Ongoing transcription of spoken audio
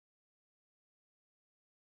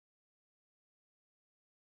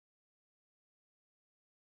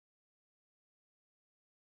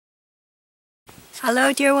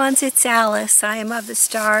Hello dear ones, it's Alice. I am of the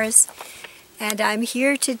stars, and I'm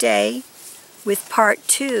here today with part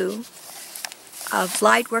 2 of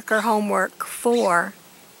Lightworker Homework 4,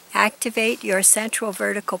 Activate Your Central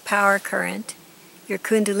Vertical Power Current, Your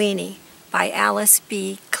Kundalini, by Alice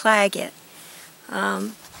B. Clagett.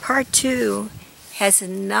 Part 2 has a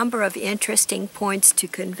number of interesting points to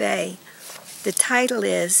convey. The title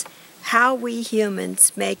is How We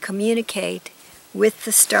Humans May Communicate with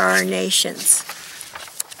the Star Nations.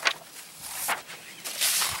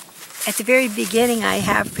 At the very beginning, I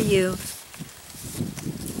have for you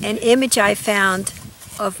an image I found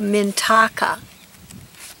of Mintaka.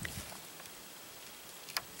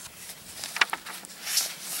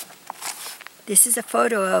 This is a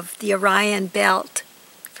photo of the Orion Belt,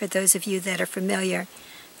 for those of you that are familiar.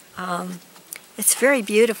 It's very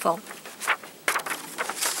beautiful.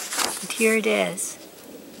 And here it is.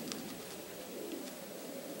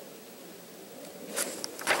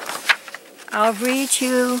 I'll read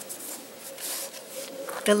you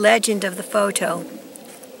the legend of the photo.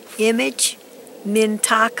 Image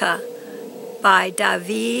Mintaka by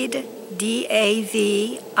David,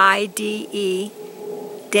 D-A-V-I-D-E,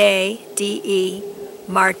 Day, D-E,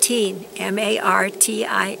 Martin,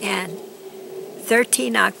 M-A-R-T-I-N,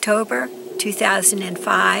 13 October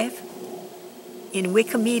 2005, in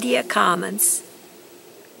Wikimedia Commons,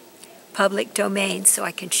 public domain, so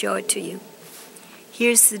I can show it to you.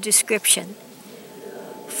 Here's the description.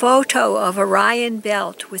 Photo of Orion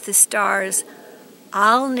Belt with the stars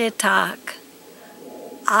Al-Nitak,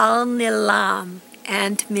 Al-Nilam,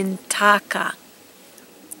 and Mintaka.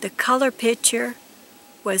 The color picture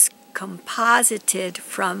was composited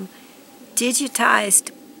from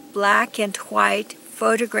digitized black and white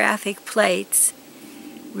photographic plates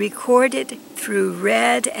recorded through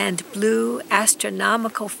red and blue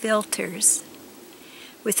astronomical filters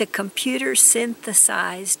with a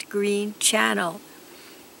computer-synthesized green channel.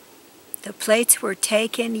 The plates were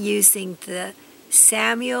taken using the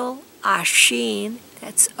Samuel Oschin,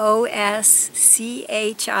 that's O-S-C-H-I-N,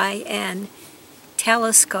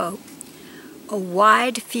 telescope, a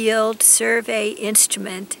wide-field survey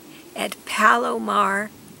instrument at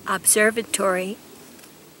Palomar Observatory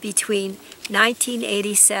between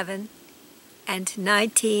 1987 and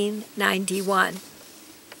 1991.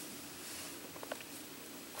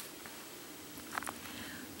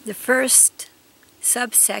 The first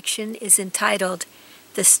subsection is entitled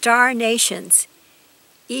The Star Nations,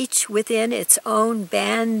 each within its own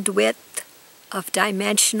bandwidth of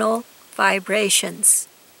dimensional vibrations.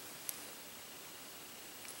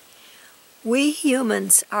 We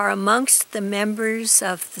humans are amongst the members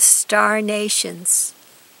of the star nations,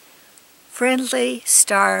 friendly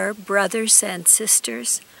star brothers and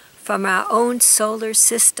sisters from our own solar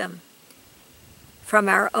system, from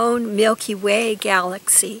our own Milky Way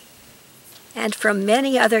galaxy, and from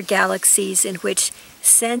many other galaxies in which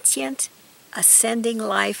sentient, ascending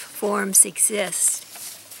life forms exist.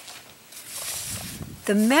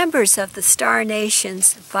 The members of the star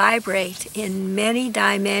nations vibrate in many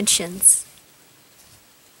dimensions.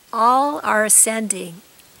 All are ascending.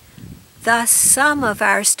 Thus, some of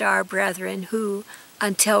our star brethren who,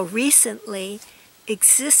 until recently,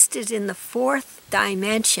 existed in the fourth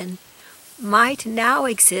dimension might now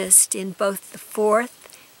exist in both the fourth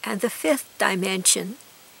and the fifth dimension,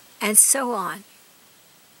 and so on.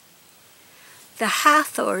 The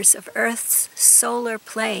Hathors of Earth's solar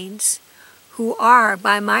planes, who are,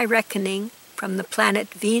 by my reckoning, from the planet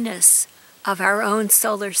Venus of our own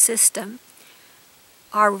solar system,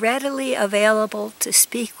 are readily available to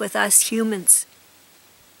speak with us humans.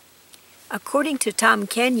 According to Tom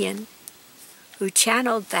Kenyon, who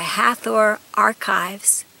channeled the Hathor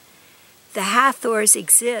archives, the Hathors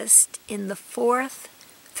exist in the fourth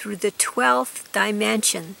through the 12th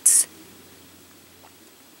dimensions.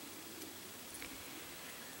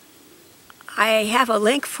 I have a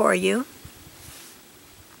link for you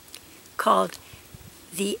called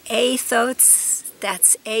the Aethos,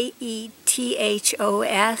 that's A-E-T-H-O-S,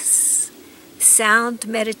 Sound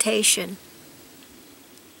Meditation,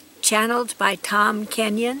 channeled by Tom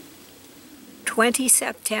Kenyon, 20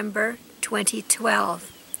 September 2012.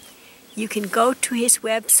 You can go to his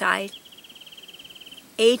website,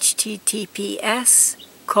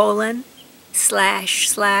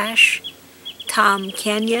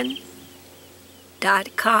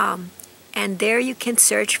 https://tomkenyon.com, and there you can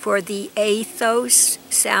search for the Aethos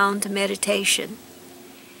Sound Meditation.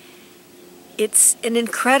 It's an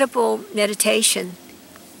incredible meditation.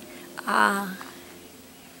 I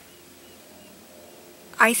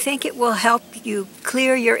think it will help you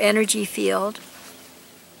clear your energy field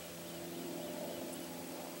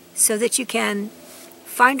so that you can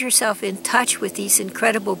find herself in touch with these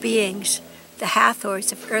incredible beings, the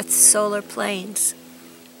Hathors of Earth's solar planes.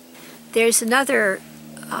 There's another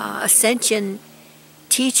ascension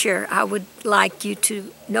teacher I would like you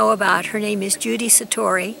to know about. Her name is Judy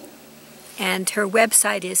Satori, and her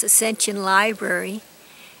website is Ascension Library,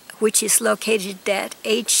 which is located at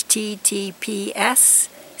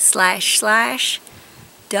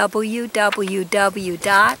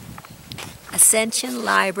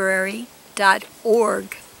https://www.ascensionlibrary.org.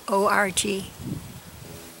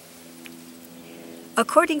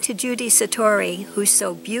 According to Judy Satori, who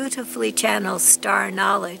so beautifully channels star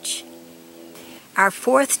knowledge, our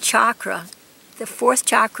fourth chakra, the fourth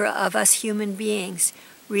chakra of us human beings,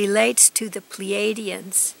 relates to the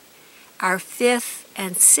Pleiadians, our fifth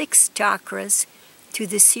and sixth chakras to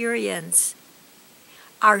the Sirians,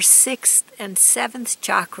 our sixth and seventh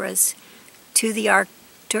chakras to the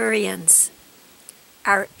Arcturians,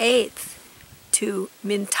 our eighth to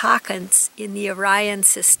Mintakans in the Orion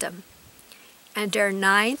system, and our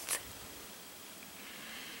ninth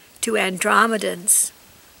to Andromedans.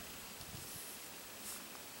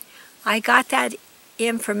 I got that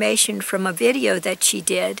information from a video that she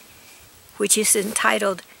did, which is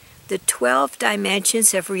entitled The 12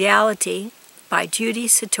 Dimensions of Reality by Judy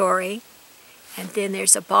Satori, and then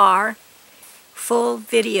there's a bar, full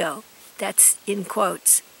video, that's in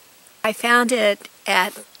quotes. I found it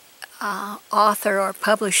at author or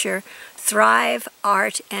publisher Thrive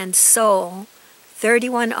Art and Soul,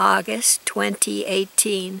 31 August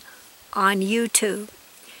 2018 on YouTube.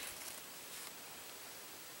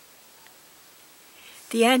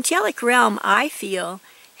 The angelic realm, I feel,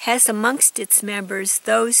 has amongst its members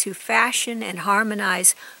those who fashion and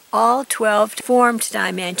harmonize all 12 formed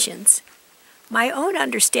dimensions. My own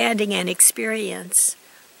understanding and experience,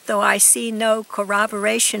 though I see no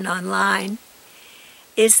corroboration online,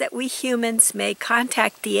 is that we humans may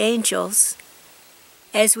contact the angels,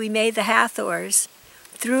 as we may the Hathors,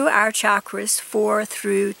 through our chakras 4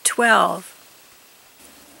 through 12.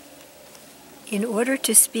 In order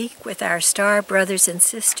to speak with our star brothers and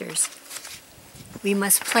sisters, we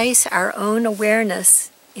must place our own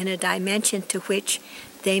awareness in a dimension to which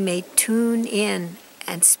they may tune in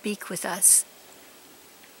and speak with us.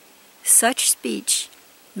 Such speech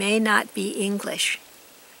may not be English.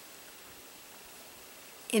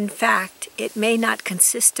 In fact, it may not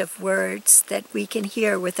consist of words that we can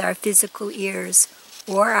hear with our physical ears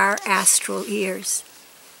or our astral ears.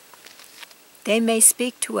 They may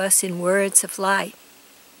speak to us in words of light.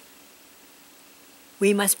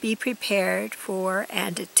 We must be prepared for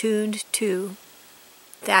and attuned to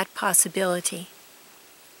that possibility.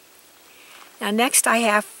 Now next I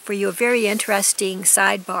have for you a very interesting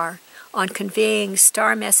sidebar on conveying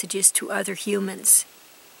star messages to other humans.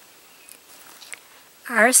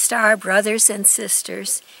 Our star brothers and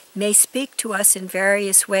sisters may speak to us in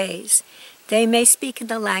various ways. They may speak in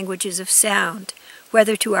the languages of sound,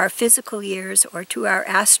 whether to our physical ears or to our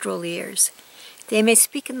astral ears. They may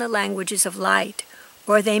speak in the languages of light,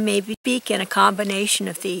 or they may speak in a combination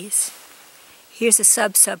of these. Here's a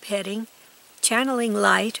subheading: Channeling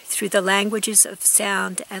Light Through the Languages of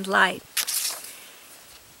Sound and Light.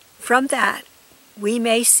 From that, we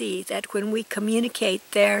may see that when we communicate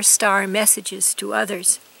their star messages to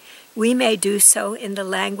others, we may do so in the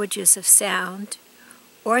languages of sound,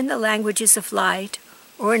 or in the languages of light,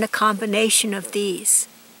 or in a combination of these.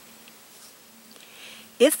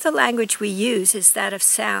 If the language we use is that of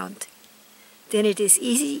sound, then it is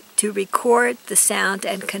easy to record the sound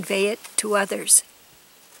and convey it to others.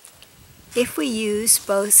 If we use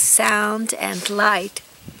both sound and light,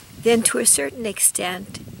 then to a certain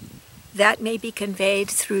extent, that may be conveyed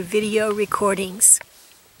through video recordings.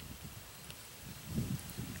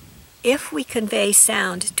 If we convey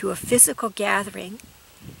sound to a physical gathering,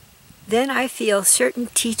 then I feel certain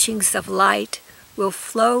teachings of light will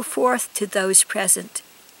flow forth to those present,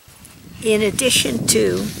 in addition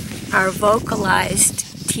to our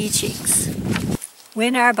vocalized teachings.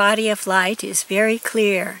 When our body of light is very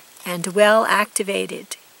clear and well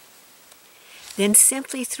activated, then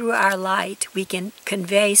simply through our light we can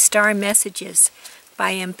convey star messages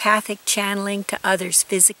by empathic channeling to others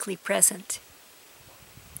physically present.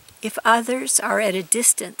 If others are at a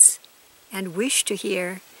distance and wish to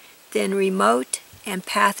hear, then remote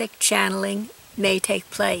empathic channeling may take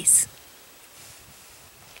place.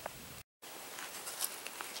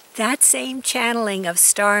 That same channeling of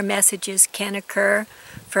star messages can occur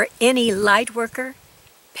for any lightworker,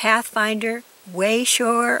 pathfinder,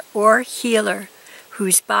 wayshower, or healer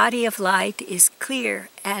whose body of light is clear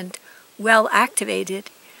and well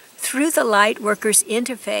activated through the lightworker's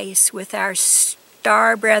interface with our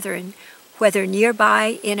star brethren whether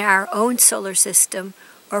nearby in our own solar system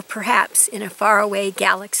or perhaps in a faraway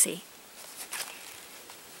galaxy.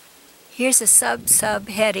 Here's a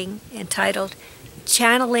sub-heading entitled,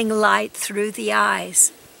 Channeling Light Through the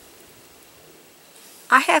Eyes.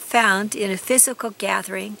 I have found in a physical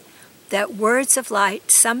gathering that words of light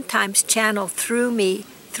sometimes channel through me,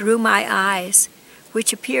 through my eyes,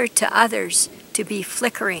 which appear to others to be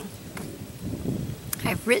flickering.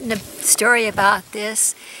 I've written a story about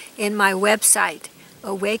this in my website,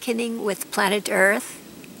 Awakening with Planet Earth,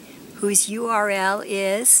 whose URL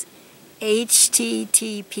is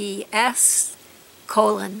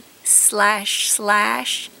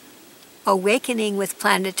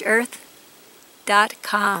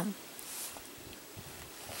https://awakeningwithplanetearth.com.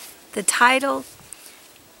 The title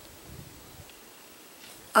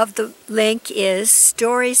of the link is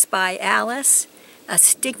Stories by Alice,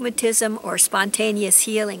 Astigmatism or Spontaneous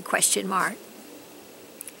Healing?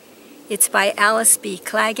 It's by Alice B.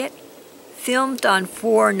 Clagett, filmed on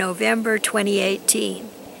 4 November 2018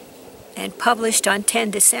 and published on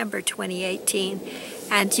 10 December 2018.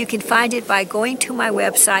 And you can find it by going to my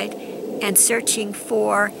website and searching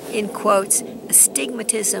for, in quotes,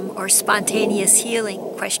 astigmatism or spontaneous healing?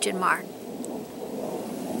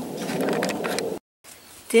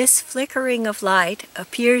 This flickering of light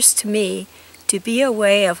appears to me to be a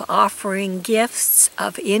way of offering gifts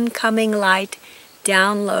of incoming light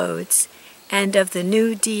downloads and of the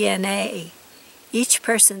new DNA, each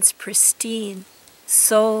person's pristine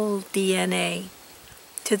soul DNA,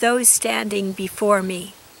 to those standing before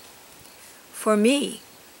me. For me,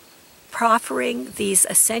 proffering these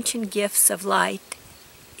ascension gifts of light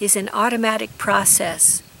is an automatic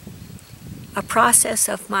process, a process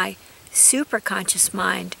of my superconscious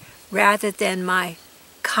mind rather than my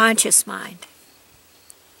conscious mind.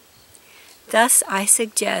 Thus, I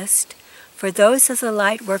suggest for those of the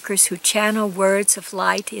light workers who channel words of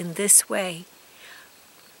light in this way,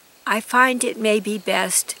 I find it may be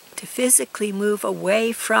best to physically move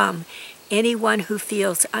away from anyone who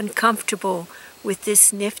feels uncomfortable with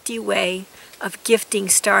this nifty way of gifting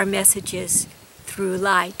star messages through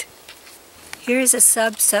light. Here's a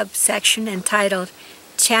subsection entitled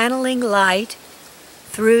Channeling Light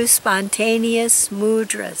Through Spontaneous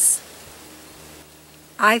Mudras.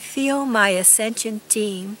 I feel my ascension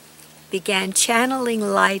team began channeling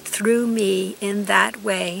light through me in that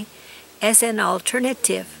way as an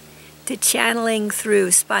alternative to channeling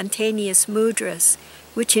through spontaneous mudras,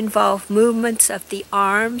 which involve movements of the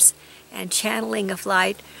arms and channeling of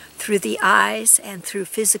light through the eyes and through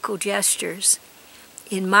physical gestures.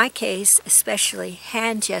 In my case, especially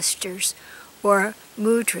hand gestures or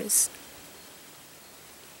mudras.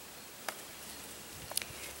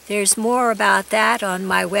 There's more about that on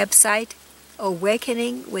my website,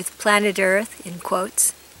 Awakening with Planet Earth, in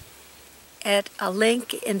quotes, at a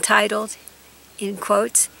link entitled, in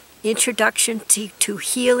quotes, Introduction to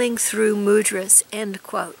Healing Through Mudras, end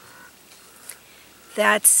quote.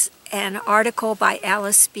 That's an article by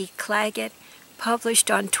Alice B. Clagett,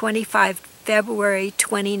 published on 25 February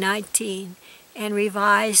 2019 and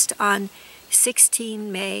revised on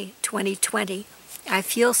 16 May 2020. I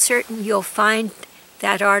feel certain you'll find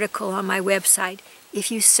that article on my website if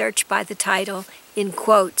you search by the title, in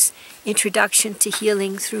quotes, Introduction to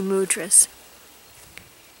Healing Through Mudras.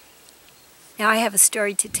 Now I have a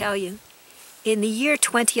story to tell you. In the year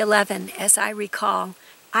 2011, as I recall,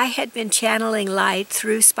 I had been channeling light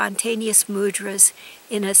through spontaneous mudras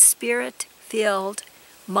in a spirit-filled,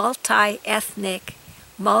 multi-ethnic,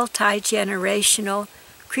 multi-generational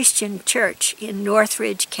Christian church in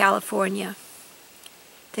Northridge, California.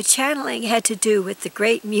 The channeling had to do with the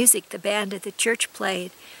great music the band at the church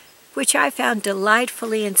played, which I found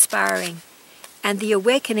delightfully inspiring, and the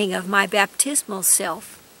awakening of my baptismal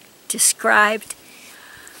self, described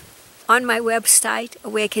on my website,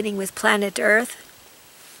 Awakening with Planet Earth,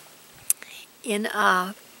 in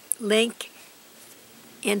a link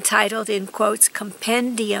entitled, in quotes,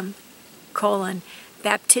 Compendium,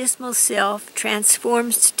 Baptismal Self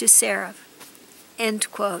Transforms to Seraph, end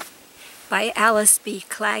quote, by Alice B.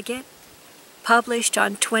 Clagett, published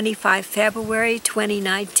on 25 February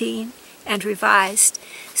 2019 and revised.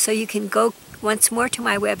 So you can go once more to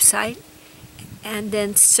my website and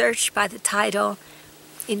then search by the title,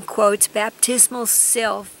 in quotes, Baptismal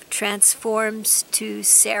Self Transforms to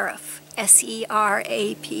Seraph,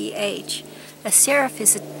 S-E-R-A-P-H. A seraph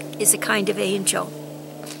is a kind of angel.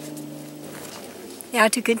 Now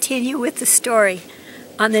to continue with the story.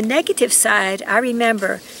 On the negative side, I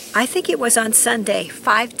remember, I think it was on Sunday,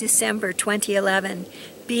 5 December 2011,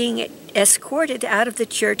 being escorted out of the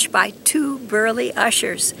church by 2 burly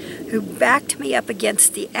ushers who backed me up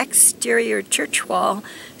against the exterior church wall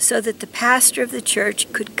so that the pastor of the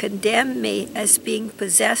church could condemn me as being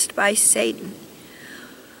possessed by Satan.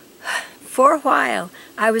 For a while,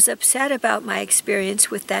 I was upset about my experience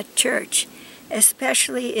with that church,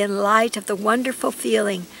 especially in light of the wonderful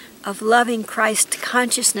feeling of loving Christ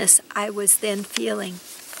consciousness I was then feeling.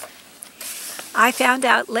 I found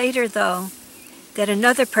out later, though, that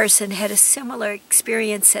another person had a similar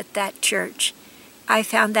experience at that church. I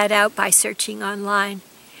found that out by searching online,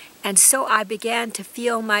 and so I began to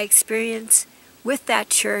feel my experience with that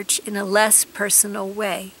church in a less personal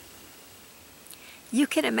way. You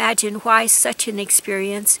can imagine why such an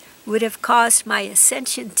experience would have caused my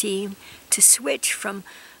ascension team to switch from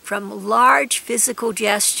large physical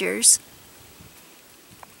gestures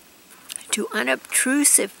to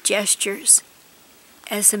unobtrusive gestures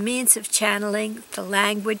as a means of channeling the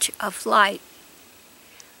language of light.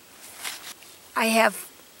 I have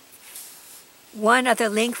one other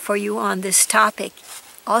link for you on this topic,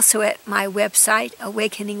 also at my website,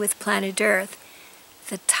 Awakening with Planet Earth.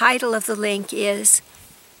 The title of the link is,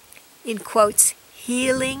 in quotes,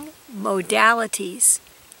 Healing Modalities,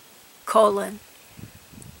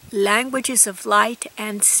 Languages of Light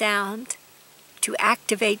and Sound to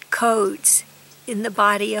Activate Codes in the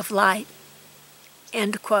Body of Light,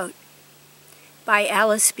 end quote, by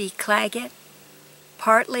Alice B. Clagett,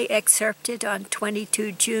 partly excerpted on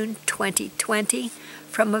 22 June 2020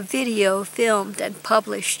 from a video filmed and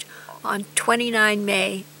published on 29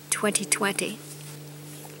 May 2020.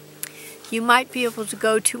 You might be able to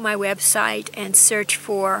go to my website and search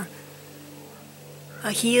for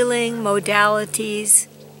healing modalities,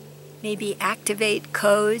 maybe activate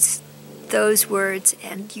codes, those words,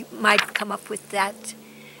 and you might come up with that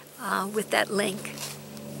link.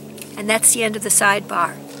 And that's the end of the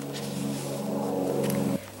sidebar.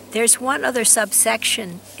 There's one other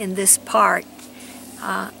subsection in this part.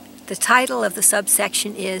 The title of the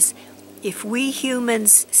subsection is, If We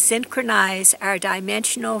Humans Synchronize Our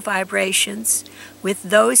Dimensional Vibrations with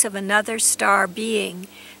those of another star being,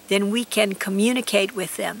 then we can communicate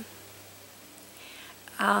with them.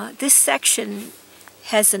 This section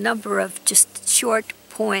has a number of just short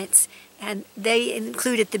points, and they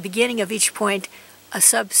include at the beginning of each point a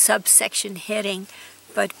subsection heading,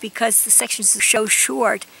 but because the sections are so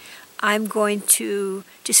short, I'm going to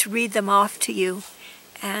just read them off to you,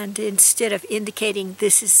 and instead of indicating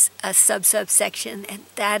this is a subsection and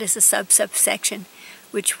that is a subsection,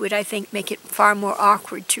 which would, I think, make it far more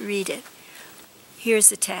awkward to read it. Here's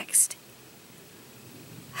the text.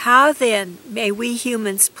 How then may we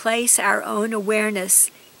humans place our own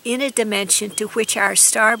awareness in a dimension to which our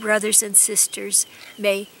star brothers and sisters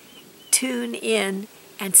may tune in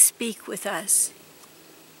and speak with us?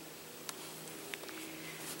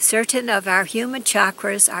 Certain of our human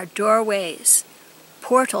chakras are doorways,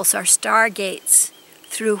 portals are stargates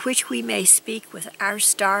through which we may speak with our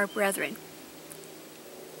star brethren.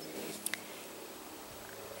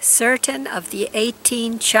 Certain of the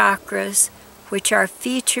 18 chakras, which are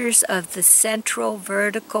features of the central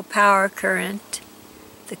vertical power current,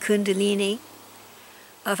 the Kundalini,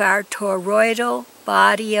 of our toroidal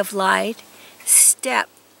body of light, step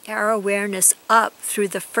our awareness up through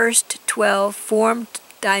the first 12 formed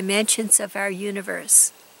dimensions of our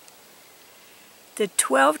universe. The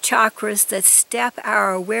 12 chakras that step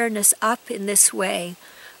our awareness up in this way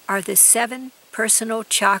are the 7 personal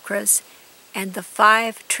chakras and the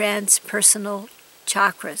 5 transpersonal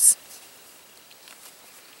chakras.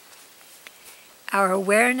 Our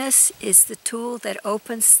awareness is the tool that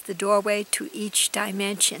opens the doorway to each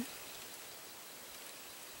dimension.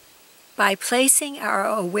 By placing our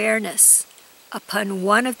awareness upon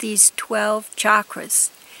one of these 12 chakras,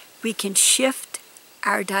 we can shift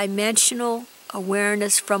our dimensional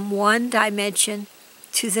awareness from one dimension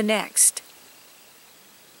to the next.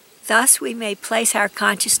 Thus, we may place our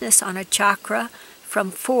consciousness on a chakra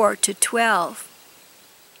from 4 to 12.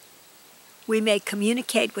 We may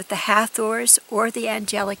communicate with the Hathors or the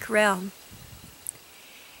angelic realm.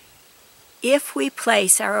 If we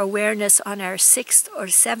place our awareness on our 6th or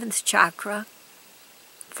 7th chakra,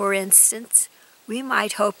 for instance, we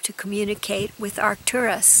might hope to communicate with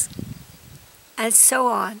Arcturus, and so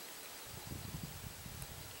on.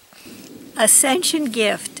 Ascension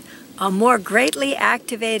gift, a more greatly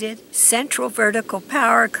activated central vertical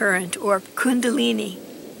power current, or Kundalini.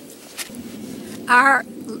 Our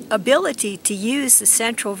ability to use the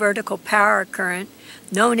central vertical power current,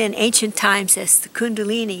 known in ancient times as the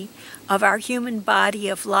Kundalini, of our human body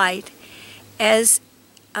of light, as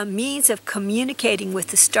a means of communicating with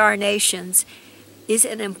the star nations, is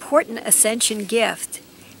an important ascension gift,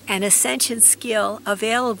 an ascension skill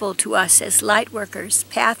available to us as lightworkers,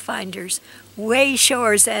 pathfinders, way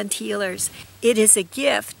showers, and healers. It is a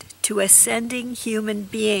gift to ascending human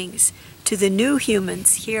beings, to the new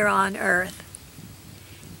humans here on earth.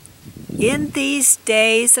 In these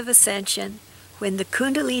days of ascension, when the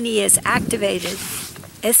Kundalini is activated,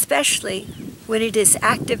 especially when it is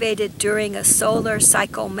activated during a solar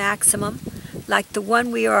cycle maximum, like the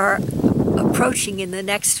one we are approaching in the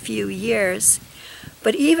next few years,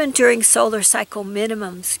 but even during solar cycle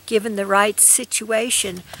minimums, given the right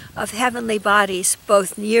situation of heavenly bodies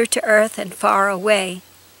both near to Earth and far away,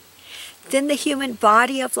 then the human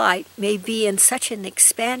body of light may be in such an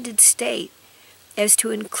expanded state as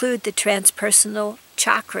to include the transpersonal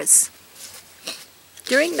chakras.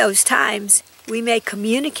 During those times, we may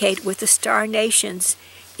communicate with the star nations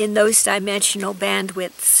in those dimensional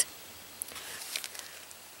bandwidths.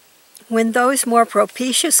 When those more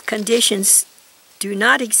propitious conditions do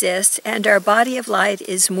not exist and our body of light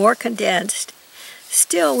is more condensed,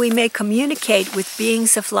 still we may communicate with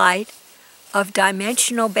beings of light of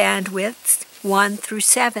dimensional bandwidths 1 through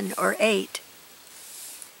 7 or 8.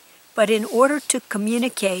 But in order to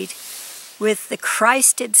communicate with the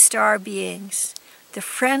Christed star beings, the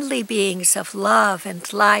friendly beings of love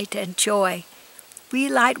and light and joy, we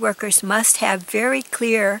lightworkers must have very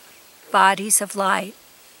clear bodies of light.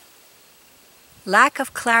 Lack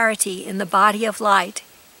of clarity in the body of light,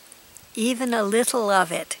 even a little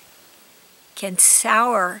of it, can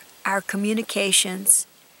sour our communications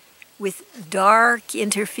with dark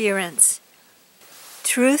interference.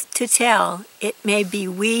 Truth to tell, it may be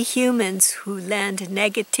we humans who lend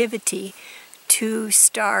negativity to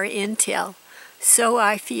star intel. So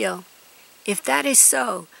I feel. If that is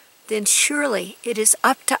so, then surely it is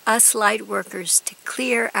up to us lightworkers to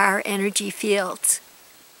clear our energy fields.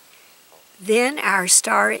 Then our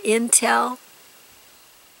star intel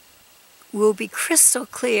will be crystal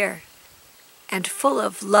clear and full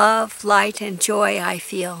of love, light, and joy, I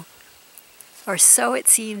feel. Or so it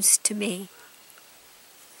seems to me.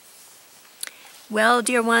 Well,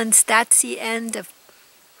 dear ones, that's the end of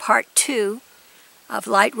part 2 of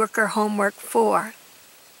Lightworker Homework 4.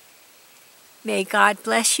 May God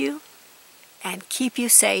bless you and keep you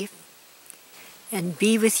safe and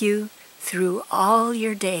be with you through all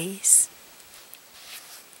your days.